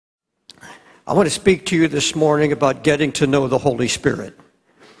I want to speak to you this morning about getting to know the Holy Spirit.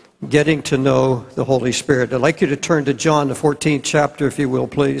 Getting to know the Holy Spirit. I'd like you to turn to John, the 14th chapter, if you will,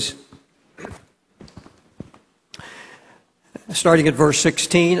 please. Starting at verse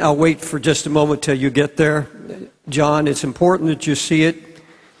 16. I'll wait for just a moment till you get there. John, it's important that you see it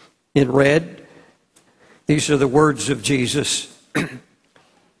in red. These are the words of Jesus.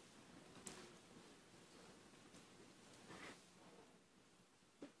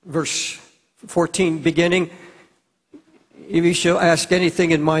 Verse 14 beginning, if you shall ask anything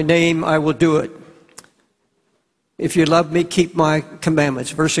in my name, I will do it. If you love me, keep my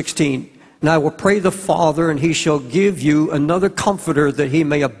commandments. Verse 16, and I will pray the Father, and he shall give you another comforter, that he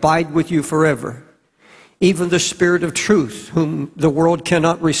may abide with you forever. Even the Spirit of truth, whom the world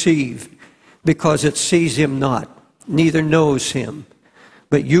cannot receive, because it sees him not, neither knows him.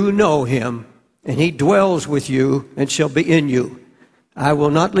 But you know him, and he dwells with you, and shall be in you. I will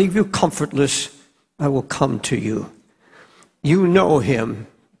not leave you comfortless. I will come to you. You know him,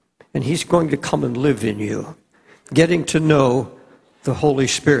 and he's going to come and live in you. Getting to know the Holy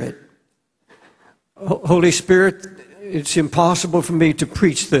Spirit. Holy Spirit, it's impossible for me to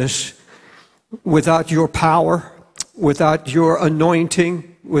preach this without your power, without your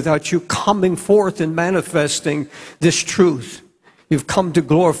anointing, without you coming forth and manifesting this truth. You've come to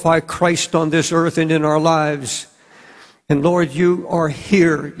glorify Christ on this earth and in our lives. And Lord, you are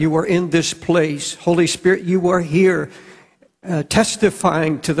here. You are in this place. Holy Spirit, you are here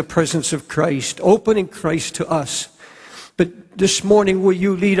testifying to the presence of Christ, opening Christ to us. But this morning, will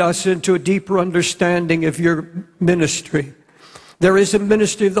you lead us into a deeper understanding of your ministry? There is a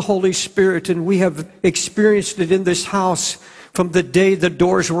ministry of the Holy Spirit, and we have experienced it in this house from the day the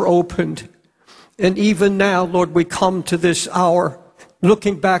doors were opened. And even now, Lord, we come to this hour,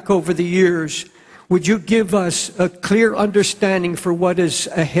 looking back over the years. Would you give us a clear understanding for what is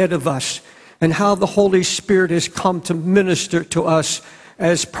ahead of us and how the Holy Spirit has come to minister to us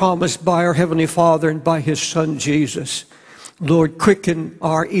as promised by our Heavenly Father and by His Son, Jesus. Lord, quicken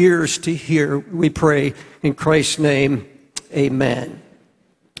our ears to hear, we pray in Christ's name. Amen.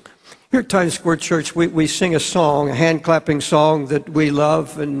 Here at Times Square Church, we sing a song, a hand-clapping song that we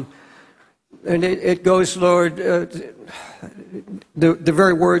love, and it goes, Lord, the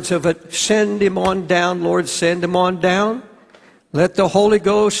very words of it, send him on down, Lord, send him on down. Let the Holy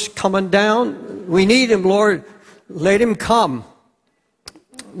Ghost come on down. We need him, Lord. Let him come.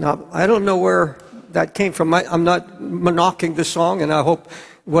 Now, I don't know where that came from. I'm not knocking the song, and I hope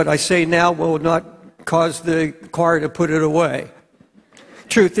what I say now will not cause the choir to put it away.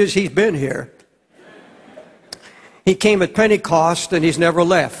 Truth is, he's been here. He came at Pentecost, and he's never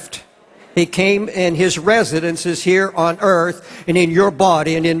left. He came, and his residence is here on earth and in your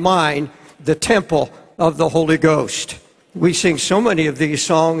body and in mine, the temple of the Holy Ghost. We sing so many of these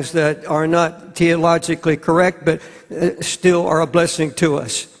songs that are not theologically correct, but still are a blessing to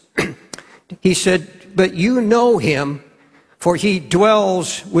us. He said, but you know him, for he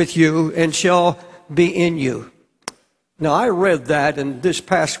dwells with you and shall be in you. Now, I read that, and this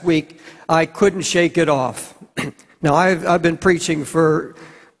past week, I couldn't shake it off. Now, I've been preaching for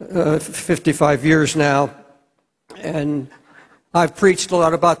 55 years now, and I've preached a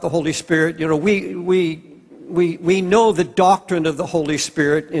lot about the Holy Spirit. You know, we know the doctrine of the Holy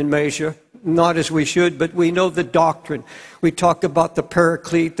Spirit in measure, not as we should, but we know the doctrine. We talk about the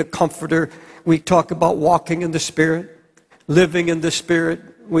Paraclete, the Comforter. We talk about walking in the Spirit, living in the Spirit.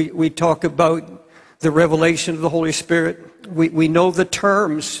 We talk about the revelation of the Holy Spirit. We know the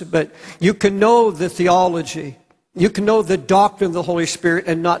terms, but you can know the theology. You can know the doctrine of the Holy Spirit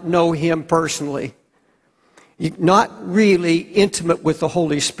and not know him personally. You're not really intimate with the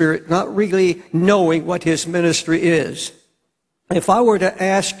Holy Spirit, not really knowing what his ministry is. If I were to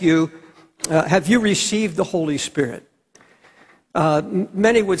ask you, have you received the Holy Spirit?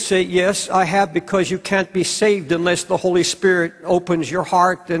 Many would say, yes, I have, because you can't be saved unless the Holy Spirit opens your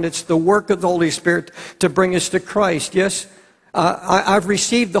heart, and it's the work of the Holy Spirit to bring us to Christ. Yes, I've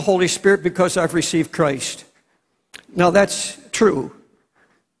received the Holy Spirit because I've received Christ. Now, that's true,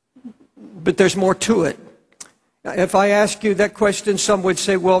 but there's more to it. If I ask you that question, some would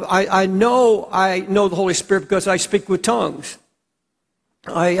say, well, I know the Holy Spirit because I speak with tongues.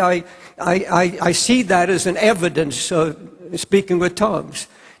 I see that as an evidence of speaking with tongues.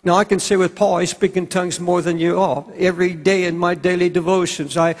 Now, I can say with Paul, I speak in tongues more than you all. Every day in my daily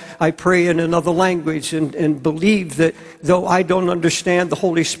devotions, I pray in another language and believe that though I don't understand, the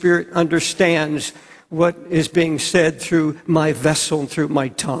Holy Spirit understands what is being said through my vessel and through my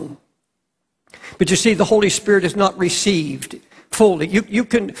tongue. But you see, the Holy Spirit is not received fully. You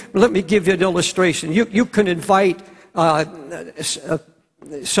can, let me give you an illustration. You can invite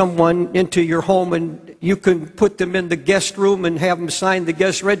someone into your home, and you can put them in the guest room and have them sign the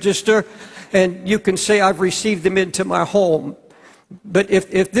guest register, and you can say, I've received them into my home. But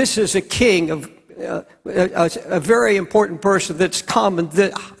if this is a king of a very important person that's come, and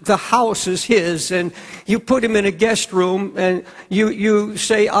the house is his, and you put him in a guest room, and you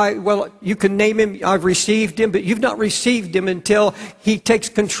say, well, you can name him, I've received him, but you've not received him until he takes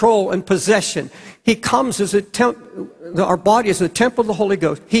control and possession. He comes as our body is the temple of the Holy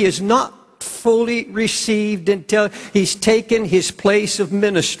Ghost. He is not fully received until he's taken his place of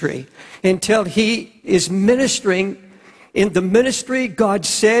ministry, until he is ministering in the ministry God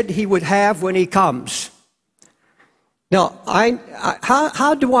said he would have when he comes. Now,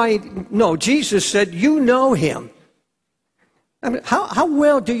 how do I know? Jesus said, you know him. I mean, how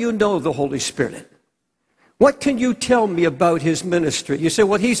well do you know the Holy Spirit? What can you tell me about his ministry? You say,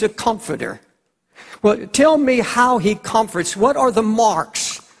 well, he's a comforter. Well, tell me how he comforts. What are the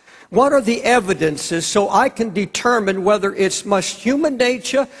marks? What are the evidences so I can determine whether it's my human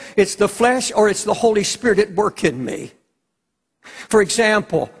nature, it's the flesh, or it's the Holy Spirit at work in me? For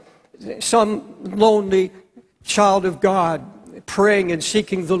example, some lonely child of God praying and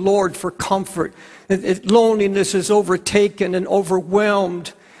seeking the Lord for comfort. Loneliness is overtaken and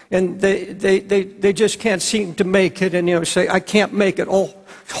overwhelmed, and they just can't seem to make it, and say, I can't make it. Oh,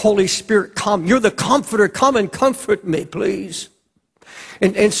 Holy Spirit, come. You're the comforter. Come and comfort me, please.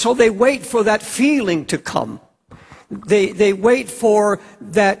 And so they wait for that feeling to come. They wait for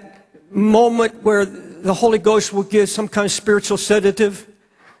that moment where the Holy Ghost will give some kind of spiritual sedative,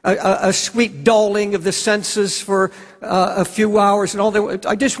 a sweet dulling of the senses for a few hours, and all that.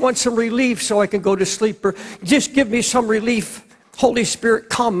 I just want some relief so I can go to sleep, or just give me some relief. Holy Spirit,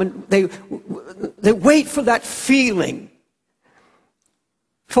 come. And they wait for that feeling.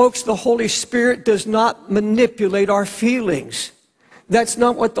 Folks, the Holy Spirit does not manipulate our feelings. That's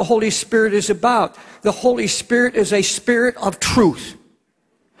not what the Holy Spirit is about. The Holy Spirit is a spirit of truth.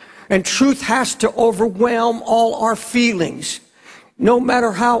 And truth has to overwhelm all our feelings. No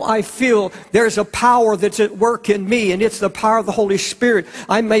matter how I feel, there's a power that's at work in me, and it's the power of the Holy Spirit.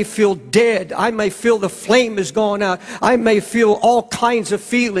 I may feel dead. I may feel the flame has gone out. I may feel all kinds of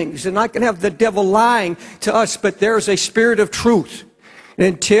feelings, and I can have the devil lying to us, but there's a spirit of truth.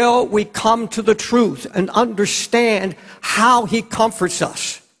 Until we come to the truth and understand how he comforts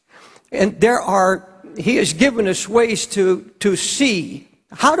us. And he has given us ways to see.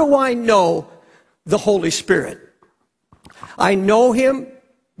 How do I know the Holy Spirit? I know him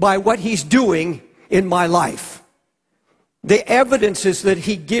by what he's doing in my life. The evidences that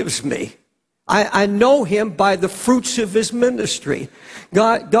he gives me. I know him by the fruits of his ministry.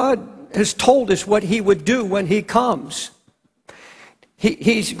 God has told us what he would do when he comes.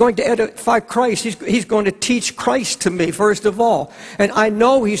 He's going to edify Christ. He's going to teach Christ to me, first of all. And I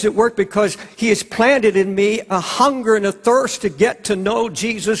know he's at work because he has planted in me a hunger and a thirst to get to know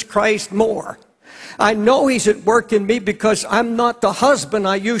Jesus Christ more. I know he's at work in me because I'm not the husband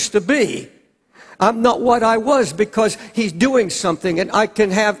I used to be. I'm not what I was because he's doing something. And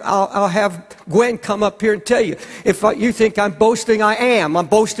I'll have Gwen come up here and tell you. If you think I'm boasting, I am. I'm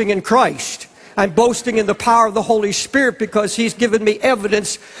boasting in Christ. I'm boasting in the power of the Holy Spirit because he's given me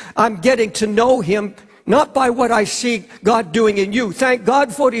evidence. I'm getting to know him, not by what I see God doing in you. Thank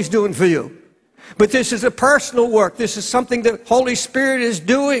God for what he's doing for you. But this is a personal work. This is something that Holy Spirit is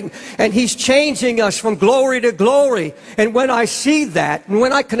doing, and he's changing us from glory to glory. And when I see that, and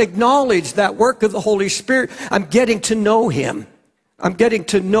when I can acknowledge that work of the Holy Spirit, I'm getting to know him. I'm getting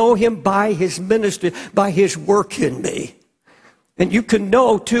to know him by his ministry, by his work in me. And you can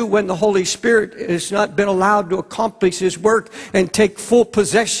know, too, when the Holy Spirit has not been allowed to accomplish his work and take full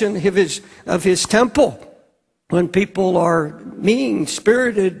possession of his temple. When people are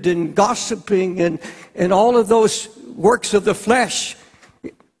mean-spirited and gossiping and all of those works of the flesh,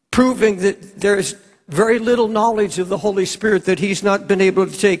 proving that there's very little knowledge of the Holy Spirit, that he's not been able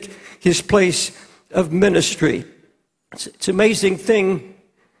to take his place of ministry. It's an amazing thing.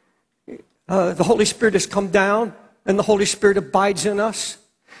 The Holy Spirit has come down, and the Holy Spirit abides in us.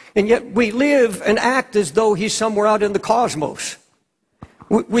 And yet we live and act as though he's somewhere out in the cosmos.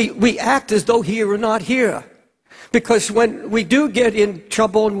 We act as though he were not here. Because when we do get in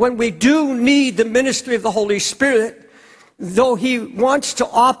trouble, and when we do need the ministry of the Holy Spirit, though he wants to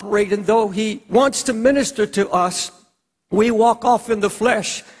operate and though he wants to minister to us, we walk off in the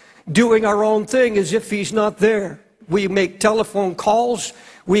flesh doing our own thing as if he's not there. We make telephone calls.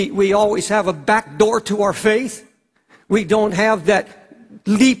 We always have a back door to our faith. We don't have that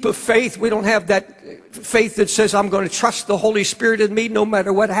leap of faith. We don't have that faith that says, I'm going to trust the Holy Spirit in me no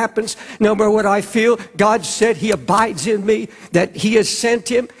matter what happens, no matter what I feel. God said he abides in me, that he has sent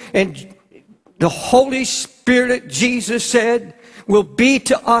him. And the Holy Spirit, Jesus said, will be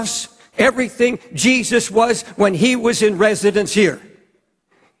to us everything Jesus was when he was in residence here.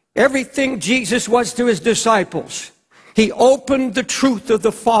 Everything Jesus was to his disciples. He opened the truth of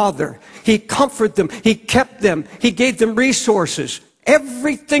the Father. He comforted them. He kept them. He gave them resources.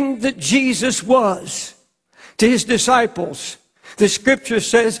 Everything that Jesus was to his disciples. The scripture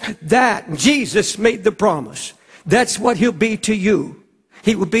says that Jesus made the promise. That's what he'll be to you.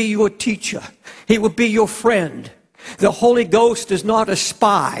 He will be your teacher. He will be your friend. The Holy Ghost is not a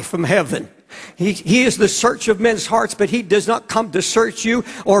spy from heaven. He is the search of men's hearts, but he does not come to search you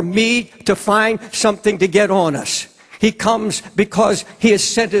or me to find something to get on us. He comes because he is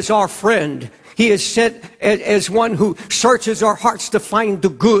sent as our friend. He is sent as one who searches our hearts to find the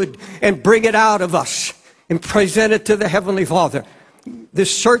good and bring it out of us and present it to the Heavenly Father. The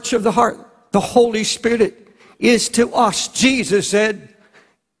search of the heart, the Holy Spirit, is to us. Jesus said,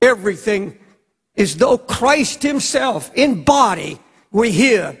 everything is though Christ himself in body were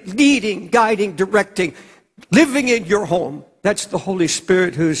here, leading, guiding, directing, living in your home. That's the Holy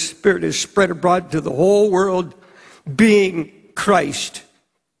Spirit, whose spirit is spread abroad to the whole world, being Christ,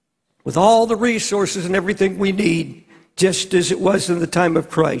 with all the resources and everything we need, just as it was in the time of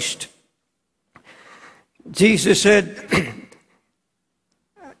Christ. Jesus said,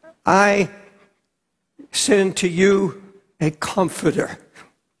 I send to you a comforter.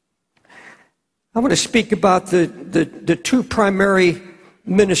 I want to speak about the two primary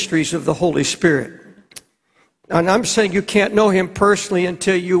ministries of the Holy Spirit. And I'm saying you can't know him personally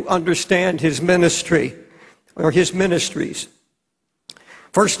until you understand his ministry or his ministries.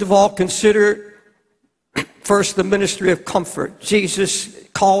 First of all, consider first the ministry of comfort. Jesus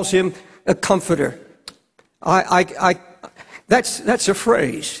calls him a comforter. That's a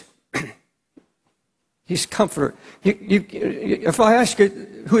phrase. He's comforter. If I ask you,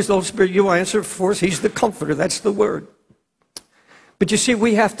 who is the Holy Spirit, you answer for us, he's the comforter. That's the word. But you see,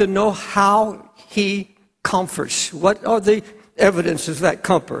 we have to know how he comforts. What are the evidences of that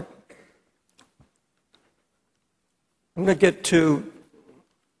comfort? I'm going to get to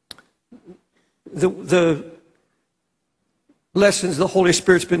the lessons the Holy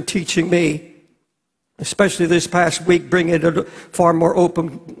Spirit's been teaching me, especially this past week, bringing it far more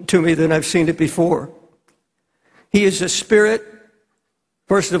open to me than I've seen it before. He is a spirit,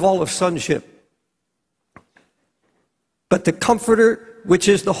 first of all, of sonship. But the Comforter, which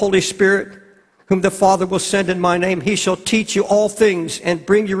is the Holy Spirit, whom the Father will send in my name, he shall teach you all things and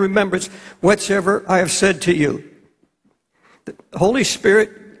bring you remembrance whatsoever I have said to you. The Holy Spirit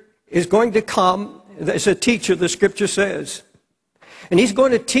is going to come as a teacher, the scripture says. And he's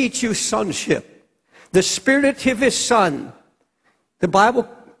going to teach you sonship. The spirit of his son. The Bible,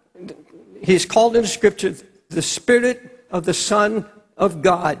 he's called in the scripture the Spirit of the Son of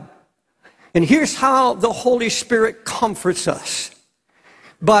God. And here's how the Holy Spirit comforts us.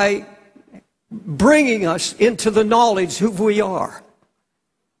 By bringing us into the knowledge who we are.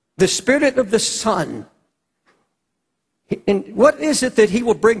 The Spirit of the Son. And what is it that he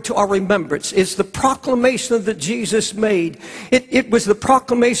will bring to our remembrance? It's the proclamation that Jesus made. It was the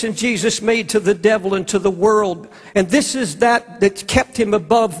proclamation Jesus made to the devil and to the world. And this is that kept him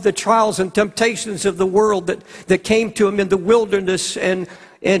above the trials and temptations of the world that came to him in the wilderness and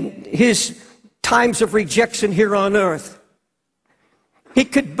his times of rejection here on earth. He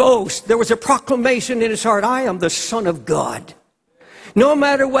could boast. There was a proclamation in his heart, I am the Son of God. No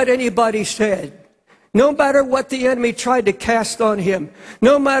matter what anybody said. No matter what the enemy tried to cast on him,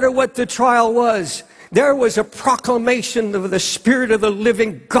 no matter what the trial was, there was a proclamation of the Spirit of the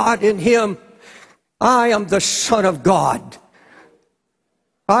living God in him. I am the Son of God.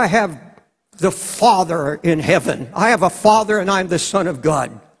 I have the Father in heaven. I have a Father and I'm the Son of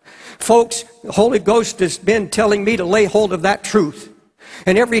God. Folks, the Holy Ghost has been telling me to lay hold of that truth.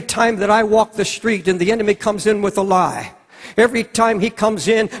 And every time that I walk the street and the enemy comes in with a lie, every time he comes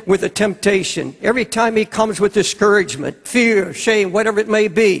in with a temptation, every time he comes with discouragement, fear, shame, whatever it may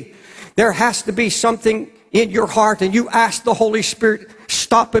be, there has to be something in your heart, and you ask the Holy Spirit,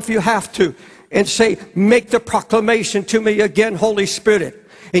 stop if you have to, and say, make the proclamation to me again, Holy Spirit.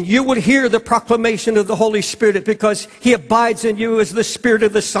 And you would hear the proclamation of the Holy Spirit because he abides in you as the Spirit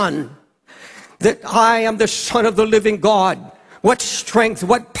of the Son. That I am the Son of the living God. What strength,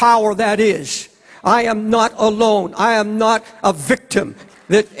 what power that is. I am not alone. I am not a victim.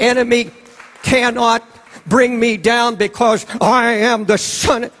 The enemy cannot bring me down because I am the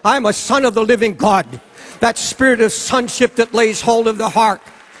Son. I'm a son of the living God. That spirit of sonship that lays hold of the heart.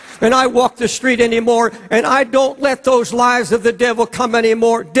 And I walk the street anymore, and I don't let those lies of the devil come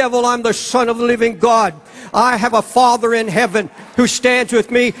anymore. Devil, I'm the Son of the living God. I have a Father in heaven who stands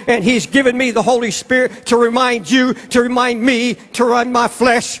with me, and He's given me the Holy Spirit to remind you, to remind me, to run my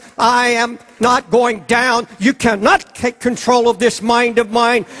flesh. I am not going down. You cannot take control of this mind of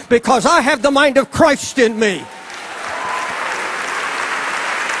mine, because I have the mind of Christ in me.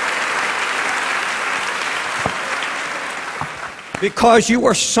 Because you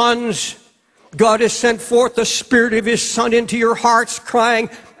are sons, God has sent forth the Spirit of His Son into your hearts, crying,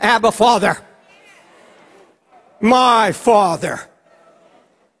 Abba, Father. My Father.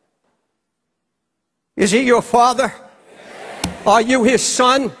 Is He your Father? Are you His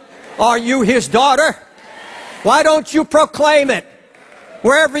son? Are you His daughter? Why don't you proclaim it?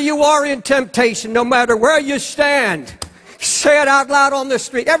 Wherever you are in temptation, no matter where you stand, say it out loud on the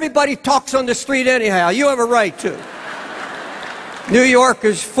street. Everybody talks on the street anyhow. You have a right to. New York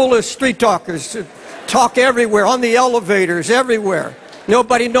is full of street talkers. Talk everywhere, on the elevators, everywhere.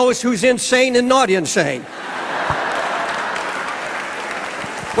 Nobody knows who's insane and not insane.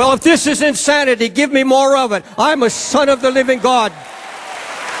 Well, if this is insanity, give me more of it. I'm a son of the living God.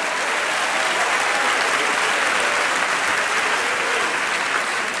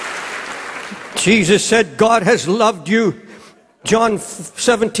 Jesus said, God has loved you. John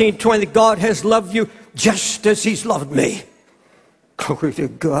 17:20, God has loved you just as He's loved me. Glory to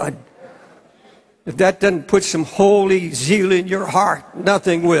God. If that doesn't put some holy zeal in your heart,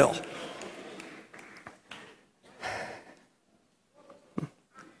 nothing will.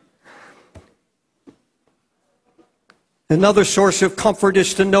 Another source of comfort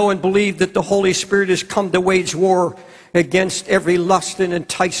is to know and believe that the Holy Spirit has come to wage war against every lust and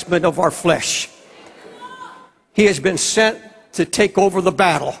enticement of our flesh. He has been sent to take over the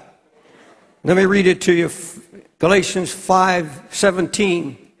battle. Let me read it to you. Galatians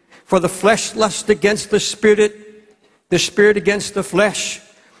 5:17. For the flesh lusts against the Spirit against the flesh.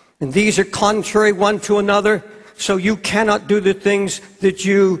 And these are contrary one to another, so you cannot do the things that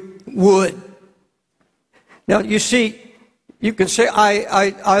you would. Now, you see, you can say,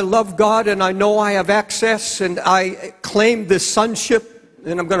 I love God and I know I have access and I claim this sonship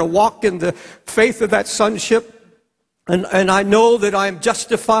and I'm going to walk in the faith of that sonship. And I know that I'm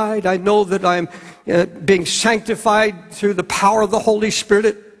justified. I know that I'm being sanctified through the power of the Holy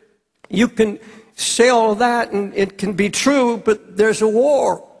Spirit. You can say all of that and it can be true, but there's a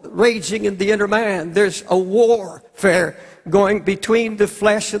war raging in the inner man. There's a warfare going between the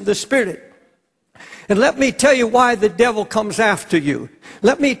flesh and the spirit. And let me tell you why the devil comes after you.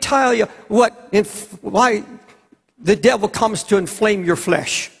 Let me tell you why the devil comes to inflame your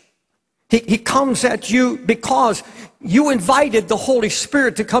flesh. He comes at you because you invited the Holy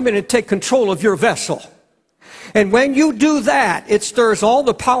Spirit to come in and take control of your vessel. And when you do that, it stirs all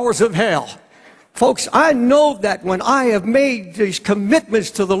the powers of hell. Folks, I know that when I have made these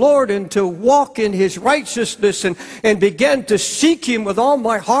commitments to the Lord and to walk in His righteousness and begin to seek Him with all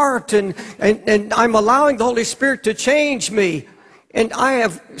my heart and I'm allowing the Holy Spirit to change me. And I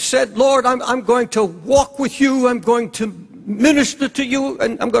have said, Lord, I'm going to walk with you. I'm going to minister to you,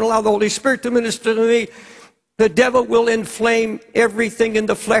 and I'm going to allow the Holy Spirit to minister to me. The devil will inflame everything in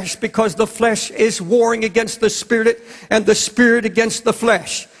the flesh because the flesh is warring against the Spirit and the Spirit against the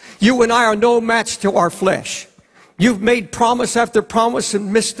flesh. You and I are no match to our flesh. You've made promise after promise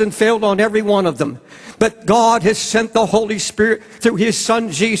and missed and failed on every one of them. But God has sent the Holy Spirit through His Son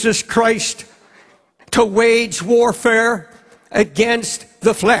Jesus Christ to wage warfare against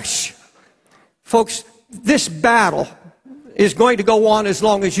the flesh. Folks, this battle is going to go on as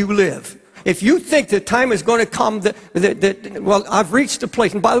long as you live. If you think the time is going to come well, I've reached a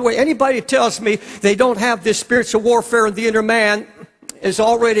place, and by the way, anybody who tells me they don't have this spiritual warfare in the inner man is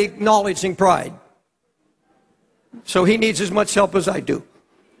already acknowledging pride. So he needs as much help as I do.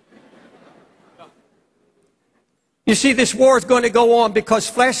 You see, this war is going to go on because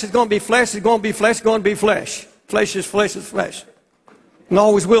flesh is going to be flesh, is going to be flesh, is going to be flesh. Flesh is flesh is flesh. And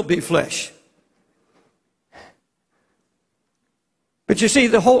always will be flesh. But you see,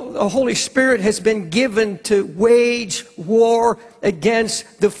 the Holy Spirit has been given to wage war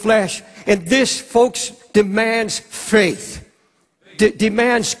against the flesh. And this, folks, demands faith.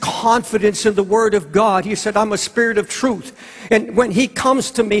 Demands confidence in the Word of God. He said, I'm a spirit of truth. And when He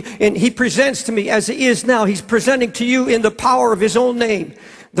comes to me and He presents to me as He is now, He's presenting to you in the power of His own name.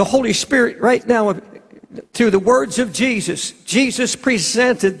 The Holy Spirit right now, through the words of Jesus, Jesus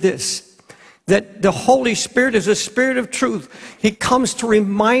presented this that the Holy Spirit is a spirit of truth. He comes to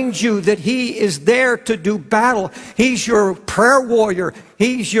remind you that He is there to do battle. He's your prayer warrior.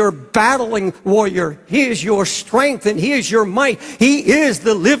 He's your battling warrior. He is your strength and He is your might. He is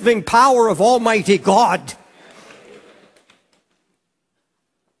the living power of Almighty God.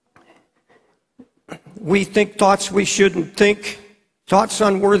 We think thoughts we shouldn't think, thoughts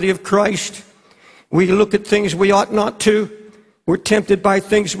unworthy of Christ. We look at things we ought not to. We're tempted by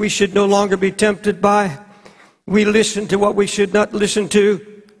things we should no longer be tempted by. We listen to what we should not listen to.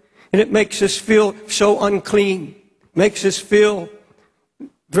 And it makes us feel so unclean. Makes us feel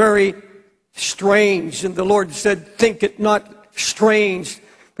very strange. And the Lord said, think it not strange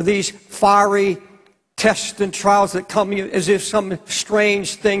for these fiery tests and trials that come as if some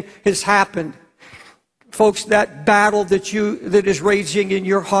strange thing has happened. Folks, that battle that is raging in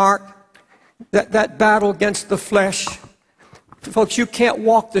your heart, that battle against the flesh. Folks, you can't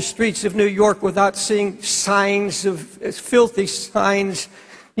walk the streets of New York without seeing signs of filthy signs.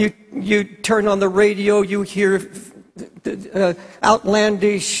 You turn on the radio, you hear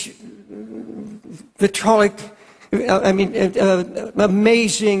outlandish, vitriolic,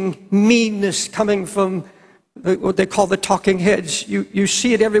 amazing meanness coming from what they call the talking heads. You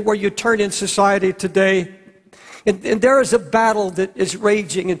see it everywhere you turn in society today. And there is a battle that is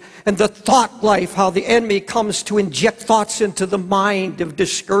raging, and the thought life, how the enemy comes to inject thoughts into the mind of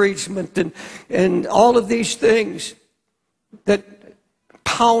discouragement and all of these things that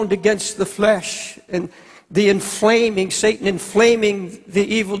pound against the flesh, and the Satan inflaming the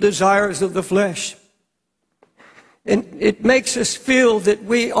evil desires of the flesh. And it makes us feel that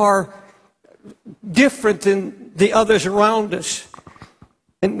we are different than the others around us.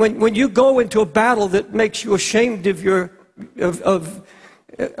 And when you go into a battle that makes you ashamed of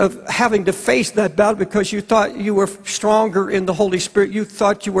having to face that battle because you thought you were stronger in the Holy Spirit, you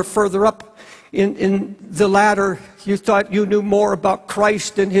thought you were further up in the ladder, you thought you knew more about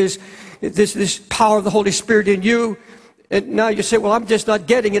Christ and this power of the Holy Spirit in you, and now you say, well, I'm just not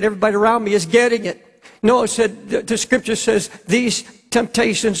getting it. Everybody around me is getting it. No, it said, the Scripture says these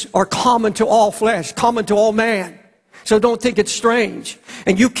temptations are common to all flesh, common to all man. So don't think it's strange.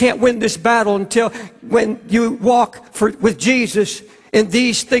 And you can't win this battle until when you walk with Jesus and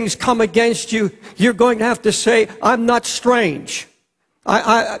these things come against you, you're going to have to say, I'm not strange.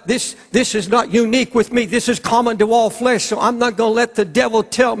 This is not unique with me. This is common to all flesh. So I'm not going to let the devil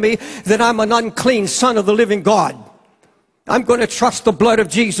tell me that I'm an unclean son of the living God. I'm going to trust the blood of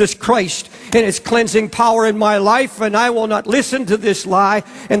Jesus Christ and its cleansing power in my life, and I will not listen to this lie.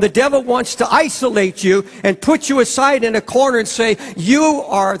 And the devil wants to isolate you and put you aside in a corner and say, you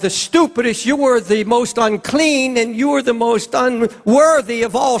are the stupidest, you are the most unclean, and you are the most unworthy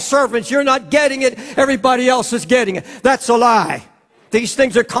of all servants. You're not getting it. Everybody else is getting it. That's a lie. These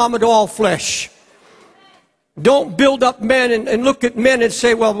things are common to all flesh. Don't build up men and look at men and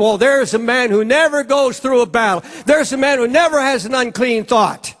say, well, there's a man who never goes through a battle. There's a man who never has an unclean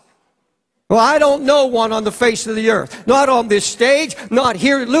thought. Well, I don't know one on the face of the earth. Not on this stage, not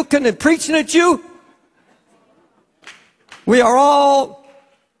here looking and preaching at you. We are all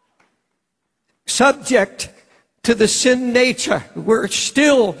subject to the sin nature. We're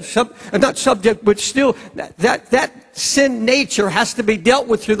still, not subject, but still, that sin nature has to be dealt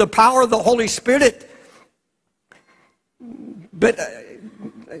with through the power of the Holy Spirit. But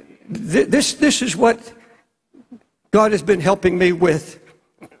this is what God has been helping me with.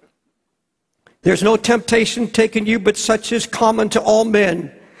 There's no temptation taken you, but such is common to all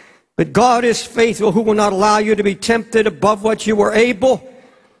men. But God is faithful, who will not allow you to be tempted above what you are able.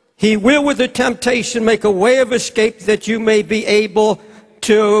 He will, with the temptation, make a way of escape that you may be able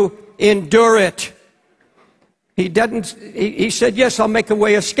to endure it. He said, yes, I'll make a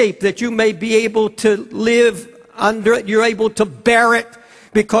way of escape that you may be able to live under it. You're able to bear it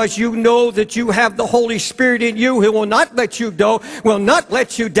because you know that you have the Holy Spirit in you who will not let you go, will not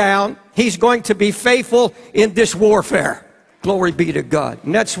let you down. He's going to be faithful in this warfare. Glory be to God.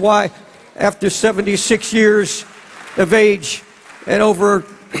 And that's why after 76 years of age and over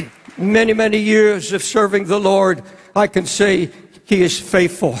many, many years of serving the Lord, I can say He is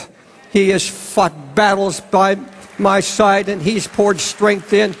faithful. He has fought battles by my side, and He's poured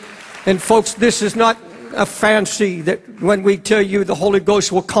strength in. And folks, this is not a fancy that when we tell you the Holy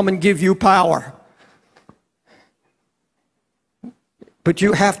Ghost will come and give you power. But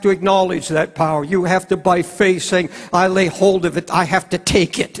you have to acknowledge that power. You have to, by faith, saying, I lay hold of it. I have to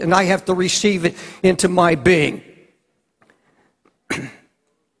take it, and I have to receive it into my being.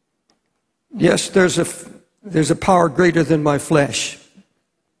 Yes, there's a power greater than my flesh.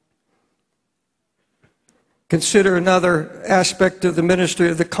 Consider another aspect of the ministry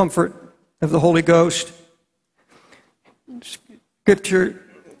of the comfort of the Holy Ghost. Scripture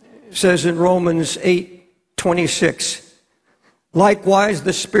says in Romans 8:26, likewise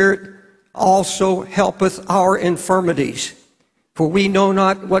the Spirit also helpeth our infirmities, for we know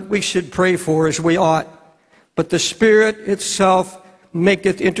not what we should pray for as we ought, but the Spirit itself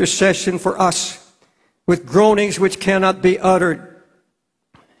maketh intercession for us with groanings which cannot be uttered.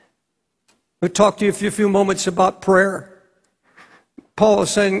 We'll talk to you for a few moments about prayer. Paul is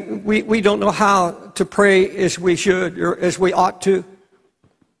saying we don't know how to pray as we should or as we ought to.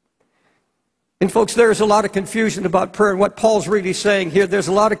 And folks, there's a lot of confusion about prayer. And what Paul's really saying here, there's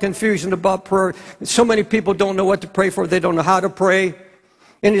a lot of confusion about prayer. So many people don't know what to pray for. They don't know how to pray.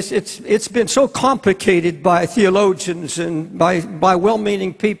 And it's been so complicated by theologians and by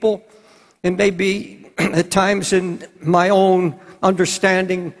well-meaning people. And maybe at times in my own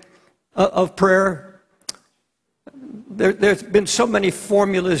understanding of prayer, there's been so many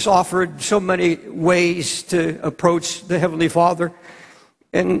formulas offered, so many ways to approach the Heavenly Father.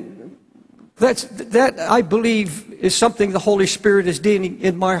 And that, I believe, is something the Holy Spirit is dealing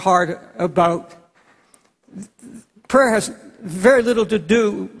in my heart about. Prayer has very little to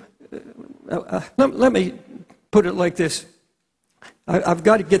do. Let me put it like this. I've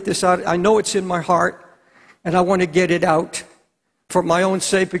got to get this out. I know it's in my heart, and I want to get it out for my own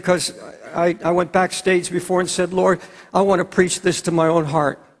sake, because I went backstage before and said, Lord, I want to preach this to my own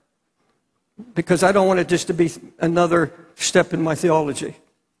heart, because I don't want it just to be another step in my theology.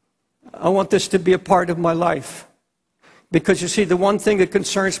 I want this to be a part of my life. Because you see, the one thing that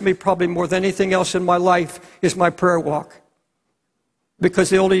concerns me probably more than anything else in my life is my prayer walk. Because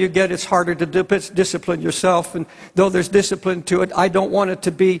the older you get, it's harder to discipline yourself. And though there's discipline to it, I don't want it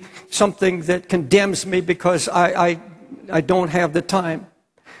to be something that condemns me because I don't have the time.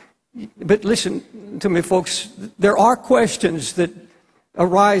 But listen to me, folks. There are questions that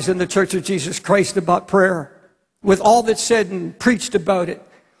arise in the Church of Jesus Christ about prayer. With all that's said and preached about it,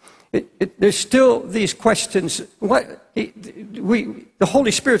 there's still these questions. The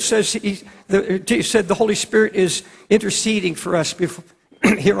Holy Spirit says, Jesus said the Holy Spirit is interceding for us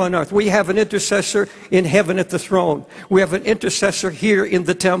here on earth. We have an intercessor in heaven at the throne. We have an intercessor here in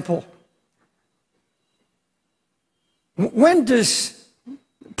the temple. When does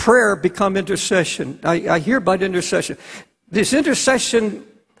prayer become intercession? I hear about intercession. This intercession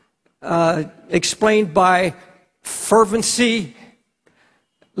explained by fervency,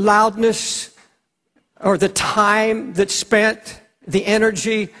 loudness, or the time that's spent, the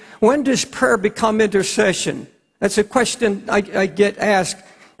energy. When does prayer become intercession? That's a question I get asked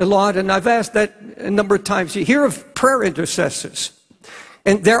a lot, and I've asked that a number of times. You hear of prayer intercessors,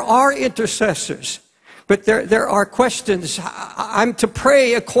 and there are intercessors, but there are questions. I'm to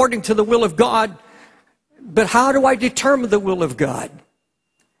pray according to the will of God, but how do I determine the will of God?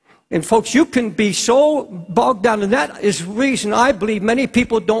 And folks, you can be so bogged down, and that is the reason I believe many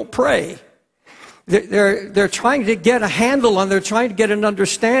people don't pray. They're trying to get a handle on, they're trying to get an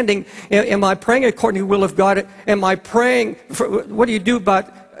understanding. Am I praying according to the will of God? Am I praying for, what do you do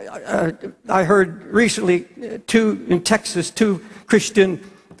about, I heard recently, in Texas, a Christian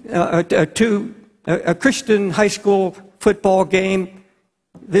high school football game.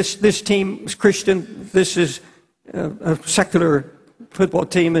 This team is Christian, this is a secular football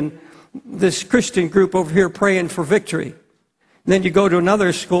team, and this Christian group over here praying for victory. And then you go to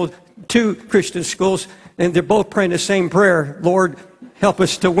another school, 2 Christian schools, and they're both praying the same prayer: Lord, help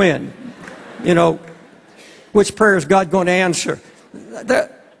us to win. You know, which prayer is God going to answer? There's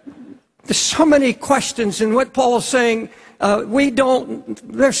so many questions, and what Paul's saying,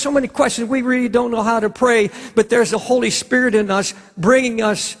 there's so many questions, we really don't know how to pray, but there's the Holy Spirit in us, bringing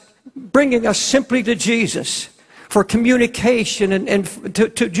us simply to Jesus for communication and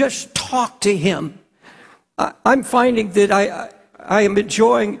to just talk to Him. I'm finding that I am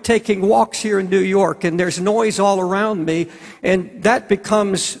enjoying taking walks here in New York, and there's noise all around me, and that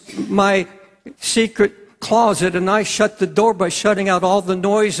becomes my secret closet, and I shut the door by shutting out all the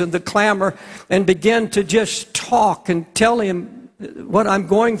noise and the clamor and begin to just talk and tell Him what I'm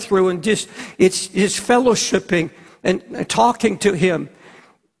going through, and just it's fellowshipping and talking to Him.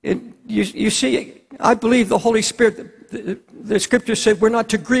 And you see, I believe the Holy Spirit, the Scripture said we're not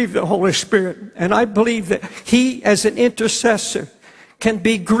to grieve the Holy Spirit. And I believe that He, as an intercessor, can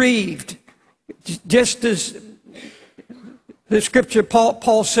be grieved. Just as the Scripture,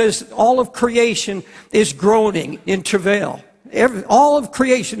 Paul says, all of creation is groaning in travail. All of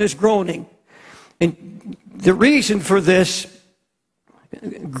creation is groaning. And the reason for this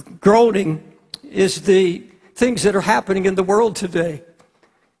groaning is the things that are happening in the world today.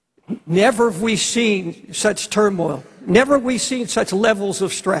 Never have we seen such turmoil. Never have we seen such levels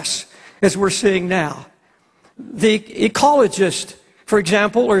of stress as we're seeing now. The ecologists, for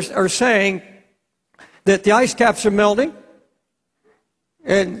example, are saying that the ice caps are melting,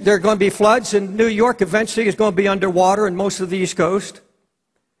 and there are going to be floods, and New York eventually is going to be underwater, and most of the East Coast.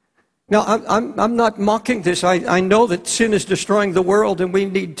 Now, I'm not mocking this. I know that sin is destroying the world, and we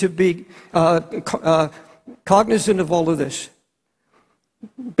need to be cognizant of all of this.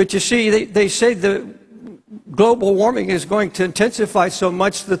 But you see, they say the global warming is going to intensify so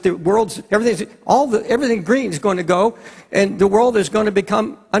much that the world's everything green is going to go, and the world is going to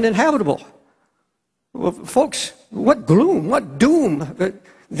become uninhabitable. Well, folks, what gloom, what doom!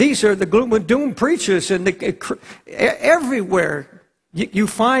 These are the gloom and doom preachers, and everywhere you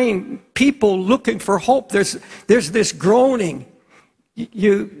find people looking for hope. There's this groaning.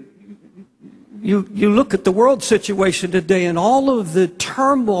 You look at the world situation today and all of the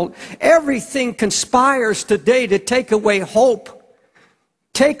turmoil. Everything conspires today to take away hope,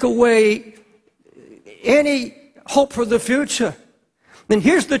 take away any hope for the future. And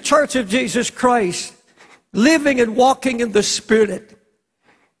here's the Church of Jesus Christ, living and walking in the Spirit.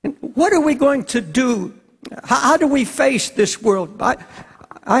 And what are we going to do? How do we face this world? I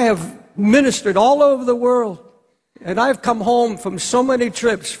have ministered all over the world. And I've come home from so many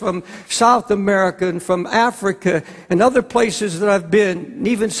trips from South America and from Africa and other places that I've been, and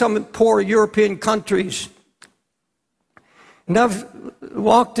even some poor European countries. And I've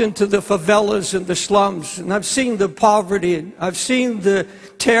walked into the favelas and the slums, and I've seen the poverty, and I've seen the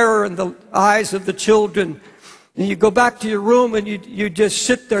terror in the eyes of the children. And you go back to your room and you just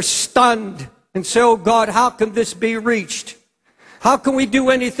sit there stunned and say, oh God, how can this be reached? How can we do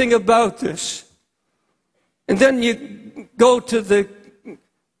anything about this? And then you go to the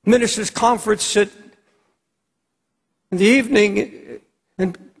ministers' conference in the evening,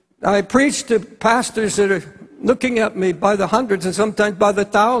 and I preach to pastors that are looking at me by the hundreds and sometimes by the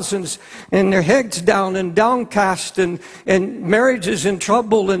thousands, and their heads down and downcast, and marriages in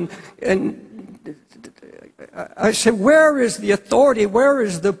trouble. And I say, where is the authority? Where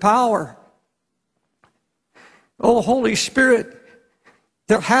is the power? Oh, Holy Spirit,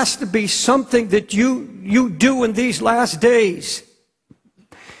 there has to be something that you do in these last days.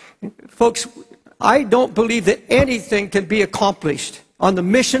 Folks, I don't believe that anything can be accomplished on the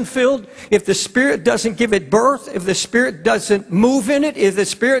mission field if the Spirit doesn't give it birth, if the Spirit doesn't move in it, if the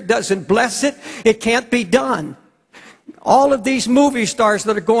Spirit doesn't bless it, it can't be done. All of these movie stars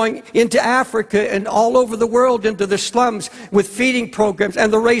that are going into Africa and all over the world into the slums with feeding programs,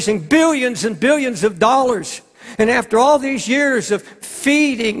 and they're raising billions and billions of dollars. And after all these years of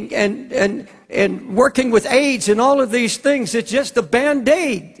feeding and working with AIDS and all of these things, it's just a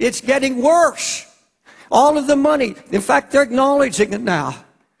Band-Aid. It's getting worse. All of the money. In fact, they're acknowledging it now.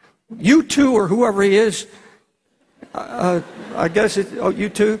 U2 or whoever he is, I guess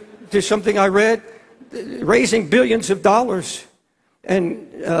U2, just something I read, raising billions of dollars. And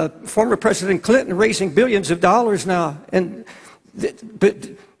former President Clinton raising billions of dollars now. But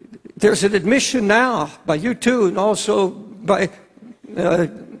there's an admission now by U2 and also by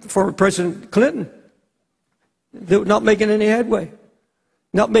former President Clinton. They're not making any headway.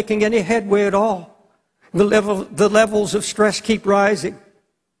 Not making any headway at all. The levels of stress keep rising.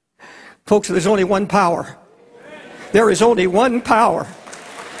 Folks, there's only one power. There is only one power.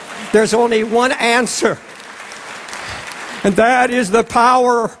 There's only one answer. And that is the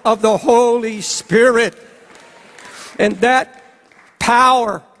power of the Holy Spirit. And that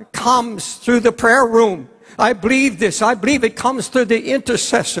power comes through the prayer room. I believe this. I believe it comes through the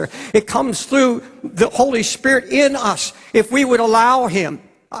intercessor. It comes through the Holy Spirit in us if we would allow Him.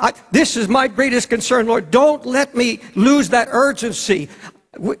 This is my greatest concern, Lord. Don't let me lose that urgency.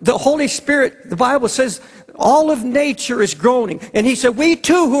 The Holy Spirit, the Bible says, all of nature is groaning. And He said, we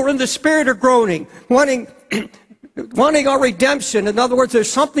too who are in the Spirit are groaning, wanting our redemption. In other words,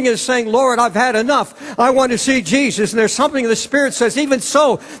 there's something that's saying, Lord, I've had enough. I want to see Jesus. And there's something the Spirit says, even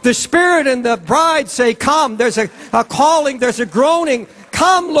so, the Spirit and the bride say, come. There's a calling, there's a groaning.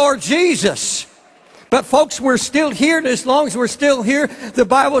 Come, Lord Jesus. But folks, we're still here, and as long as we're still here, the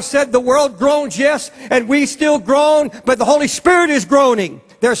Bible said the world groans, yes, and we still groan, but the Holy Spirit is groaning.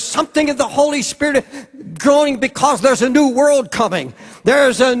 There's something in the Holy Spirit groaning because there's a new world coming.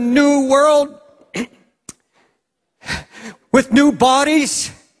 There's a new world with new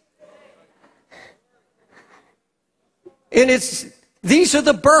bodies. And these are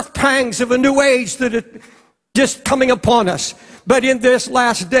the birth pangs of a new age that are just coming upon us. But in this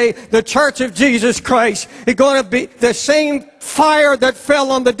last day, the Church of Jesus Christ is going to be the same fire that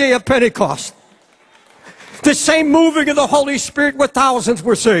fell on the day of Pentecost. The same moving of the Holy Spirit where thousands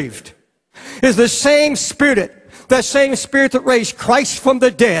were saved. Is the same Spirit that raised Christ from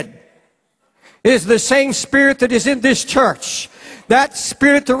the dead. is the same Spirit that is in this church. That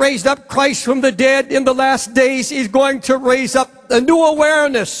Spirit that raised up Christ from the dead in the last days is going to raise up a new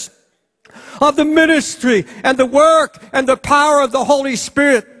awareness of the ministry and the work and the power of the Holy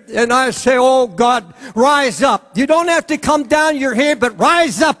Spirit. And I say, oh God, rise up. You don't have to come down your head, but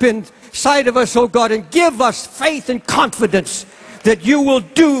rise up inside of us, oh God, and give us faith and confidence that you will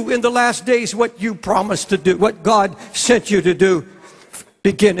do in the last days what you promised to do, what God sent you to do.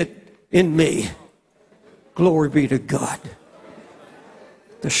 Begin it in me. Glory be to God,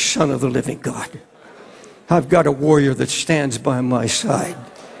 the Son of the living God. I've got a warrior that stands by my side.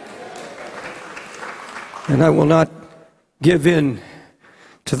 And I will not give in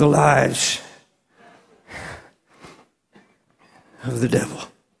to the lies of the devil.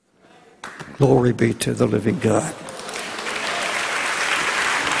 Glory be to the living God.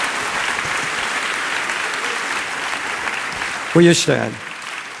 Will you stand?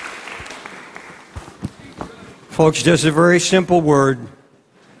 Folks, just a very simple word.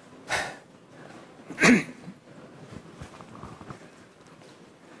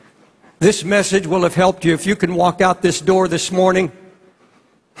 This message will have helped you if you can walk out this door this morning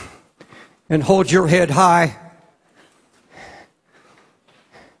and hold your head high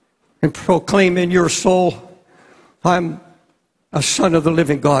and proclaim in your soul, I'm a son of the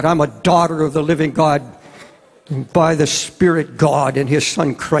living God. I'm a daughter of the living God. And by the Spirit God and His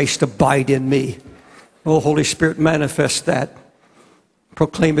Son Christ abide in me. Oh, Holy Spirit, manifest that.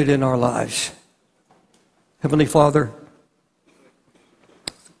 Proclaim it in our lives. Heavenly Father,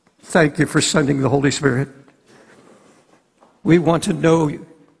 thank you for sending the Holy Spirit. We want to know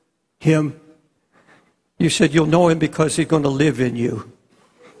Him. You said you'll know Him because He's going to live in you.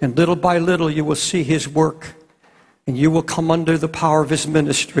 And little by little you will see His work. And you will come under the power of His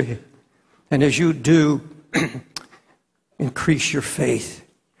ministry. And as you do, increase your faith.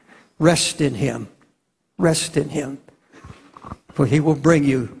 Rest in Him. Rest in Him. For He will bring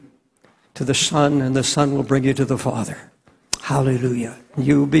you to the Son, and the Son will bring you to the Father. Hallelujah.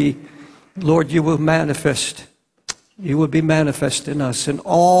 You will be, Lord, you will manifest. You will be manifest in us in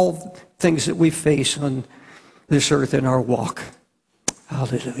all things that we face on this earth in our walk.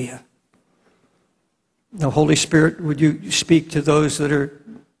 Hallelujah. Now, Holy Spirit, would you speak to those that are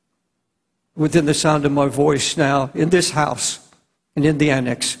within the sound of my voice now, in this house and in the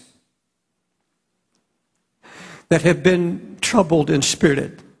annex, that have been troubled in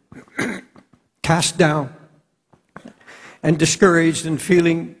spirit, cast down, and discouraged and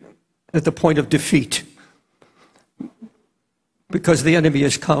feeling at the point of defeat because the enemy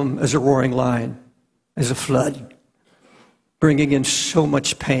has come as a roaring lion, as a flood, bringing in so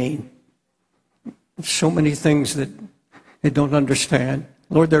much pain, so many things that they don't understand.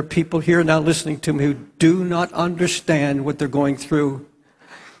 Lord, there are people here now listening to me who do not understand what they're going through.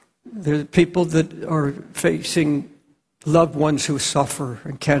 There are people that are facing loved ones who suffer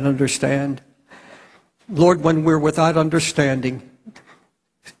and can't understand. Lord, when we're without understanding,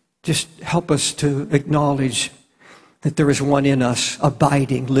 just help us to acknowledge that there is one in us,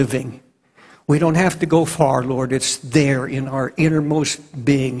 abiding, living. We don't have to go far, Lord. It's there in our innermost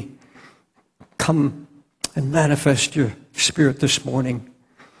being. Come and manifest your Spirit this morning,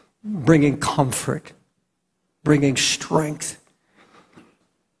 bringing comfort, bringing strength.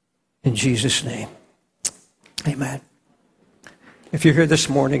 In Jesus' name, amen. If you're here this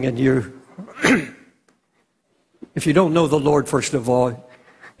morning and if you don't know the Lord, first of all,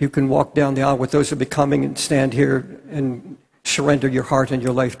 you can walk down the aisle with those who be coming and stand here and surrender your heart and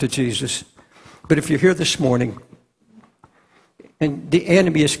your life to Jesus. But if you're here this morning and the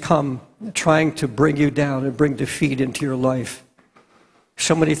enemy has come trying to bring you down and bring defeat into your life,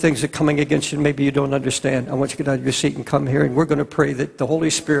 so many things are coming against you, maybe you don't understand. I want you to get out of your seat and come here, and we're going to pray that the Holy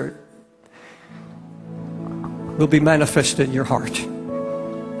Spirit will be manifested in your heart.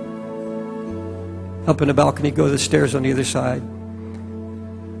 Up in the balcony, go to the stairs on either side.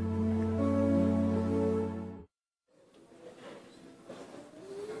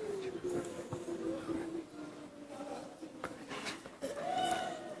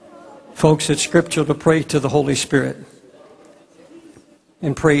 Folks, it's scriptural to pray to the Holy Spirit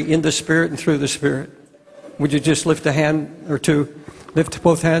and pray in the Spirit and through the Spirit. Would you just lift a hand or two? Lift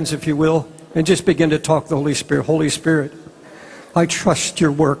both hands, if you will, and just begin to talk to the Holy Spirit. Holy Spirit, I trust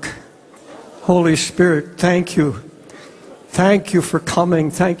your work. Holy Spirit, thank you. Thank you for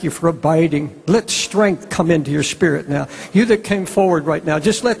coming. Thank you for abiding. Let strength come into your spirit now. You that came forward right now,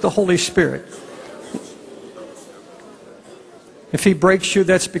 just let the Holy Spirit. If he breaks you,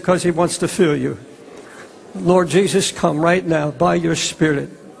 that's because he wants to fill you. Lord Jesus, come right now by your Spirit.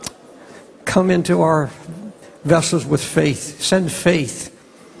 Come into our vessels with faith. Send faith.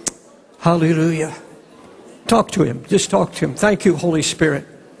 Hallelujah. Talk to Him. Just talk to Him. Thank you, Holy Spirit,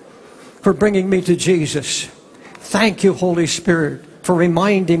 for bringing me to Jesus. Thank you, Holy Spirit, for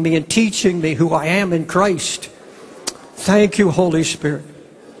reminding me and teaching me who I am in Christ. Thank you, Holy Spirit.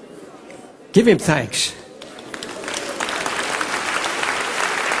 Give Him thanks.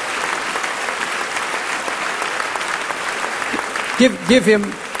 Give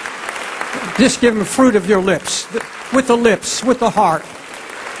Him, just give Him fruit of your lips. With the lips, with the heart.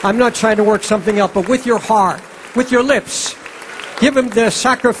 I'm not trying to work something up, but with your heart, with your lips. Give Him the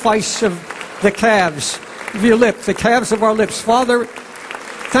sacrifice of the calves of your lips, the calves of our lips. Father,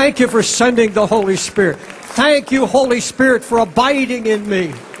 thank you for sending the Holy Spirit. Thank you, Holy Spirit, for abiding in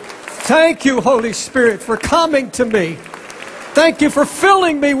me. Thank you, Holy Spirit, for coming to me. Thank you for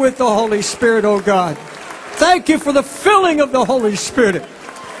filling me with the Holy Spirit, oh God. Thank you for the filling of the Holy Spirit.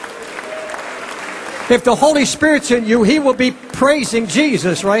 If the Holy Spirit's in you, He will be praising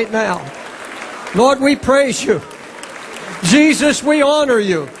Jesus right now. Lord, we praise you. Jesus, we honor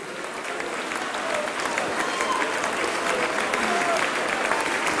you.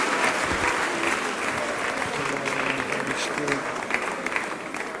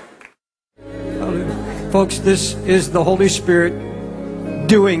 Hallelujah. Folks, this is the Holy Spirit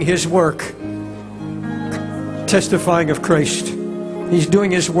doing His work, testifying of Christ. He's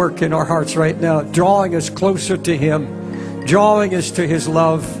doing His work in our hearts right now, drawing us closer to Him, drawing us to His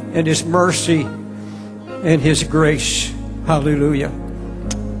love and His mercy and His grace. Hallelujah.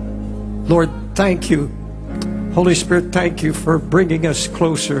 Lord, thank you. Holy Spirit, thank you for bringing us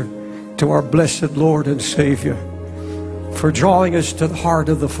closer to our blessed Lord and Savior, for drawing us to the heart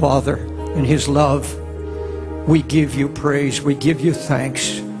of the Father and His love. We give you praise. We give you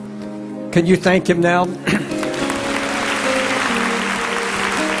thanks. Can you thank Him now?